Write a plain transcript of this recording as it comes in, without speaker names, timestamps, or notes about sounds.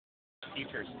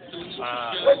teachers.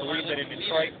 I believe that in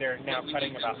Detroit, they're now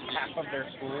cutting about half of their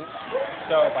schools.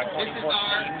 So by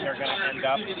 2014, they're going to end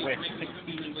up with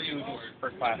 60 students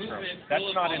per classroom.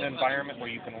 That's not an environment where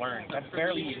you can learn. That's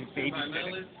barely even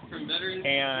babysitting.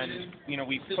 And, you know,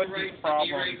 we put these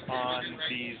problems on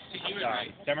these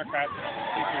Democrats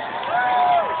and teachers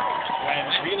when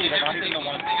really they're not even the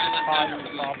ones that caused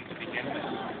the problem to begin with.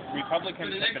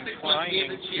 Republicans have been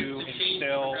trying to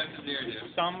instill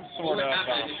some sort of,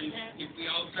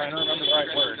 trying to remember the right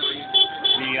word,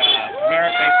 the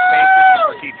merit-based pay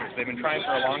system for teachers. They've been trying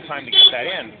for a long time to get that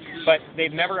in, but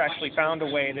they've never actually found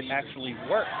a way that actually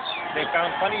works. They've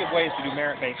found plenty of ways to do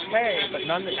merit-based pay, but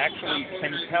none that actually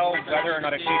can tell whether or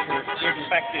not a teacher is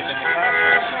effective in the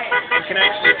classroom and can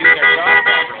actually do their job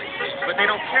properly. But they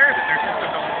don't care that their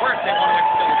system doesn't work. They want to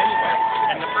instill it anyway.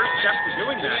 And the first step to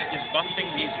doing that is busting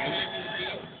these unions.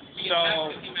 So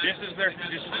this is their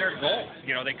goal.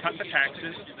 You know, they cut the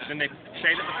taxes, then they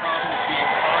say that the problem is being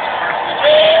caused partially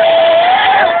by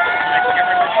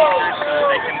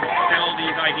they can instill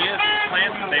these ideas and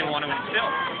plans that they want to instill.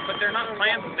 But they're not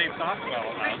plans that they've thought well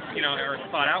about, you know, or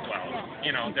thought out well.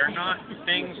 You know, they're not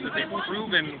things that they've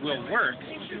proven will work.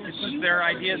 It's just their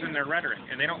ideas and their rhetoric,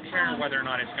 and they don't care whether or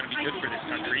not it's going to be good for this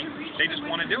country. They just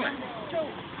want to do it. So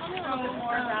tell me a little bit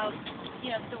more about,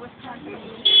 you know, the Wisconsin.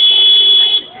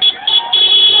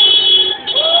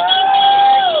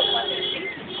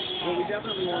 Well, we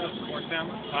definitely want to support them.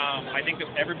 I think that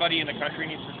everybody in the country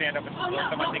needs to stand up and support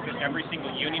them. I think that every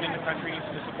single union in the country needs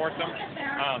to support them.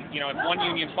 You know, if one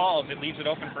union falls, it leaves it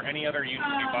open for any other union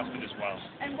to be busted as well.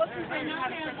 And what concern you have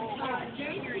here in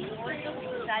Warren?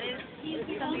 That is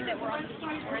something that we're in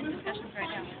discussions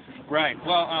right now. Right.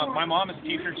 Well, my mom is a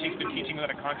teacher. She's been teaching without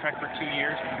a contract for 2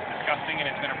 years. It's disgusting, and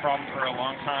it's been a problem for a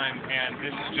long time. And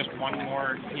this is just one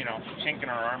more, you know, chink in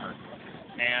our armor.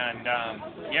 And,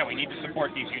 yeah, we need to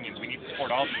support these unions. We need to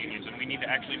support all the unions, and we need to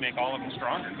actually make all of them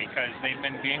stronger because they've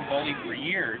been being bullied for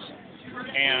years.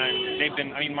 And they've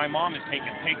been, I mean, my mom has taken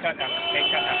pay cut after pay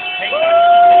cut after pay cut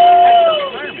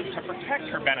for retirement to protect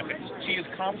her benefits. She has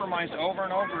compromised over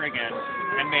and over again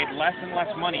and made less and less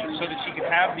money so that she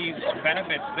could have these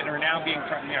benefits that are now being,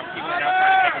 you know, people are now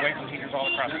trying to take away from teachers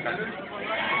all across the country.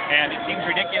 And it seems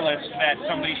ridiculous that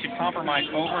somebody should compromise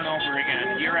over and over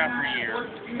again, year after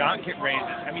year, not get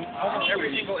raises. I mean, almost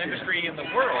every single industry in the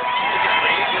world gets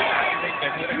raises after they've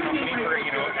been with a company for,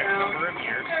 you know, X number of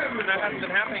years. And that hasn't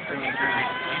been happening for teachers.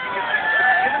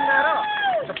 Giving that up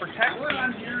to protect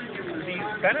these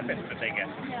benefits that they get.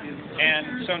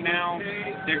 And so now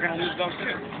they're going to lose those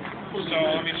too. So,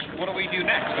 I mean, what do we do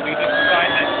next? Do we just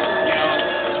decide that, you know,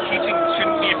 teaching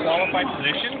shouldn't be a qualified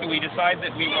position? Do we decide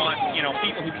that we want, you know,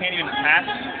 people who can't even pass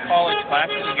college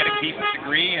classes and get a decent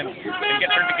degree and get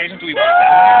certifications? Do we want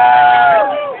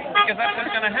that? Because that's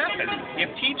what's going to happen. If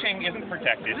teaching isn't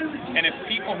protected, and if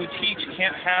people who teach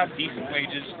can't have decent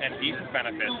wages and decent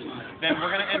benefits, then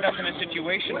we're going to end up in a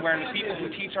situation where the people who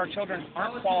teach our children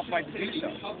aren't qualified to do so.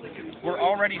 We're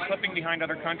already slipping behind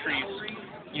other countries,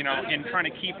 you know, in trying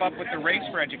to keep up with the race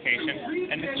for education,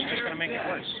 and this is just going to make it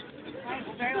worse.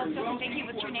 Well, very well spoken. Thank you.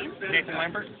 What's your name? Nathan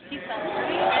Lambert. Please spell it.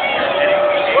 Lambert.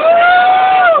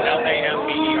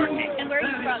 And where are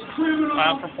you from?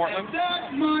 From Portland.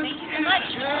 Thank you so much.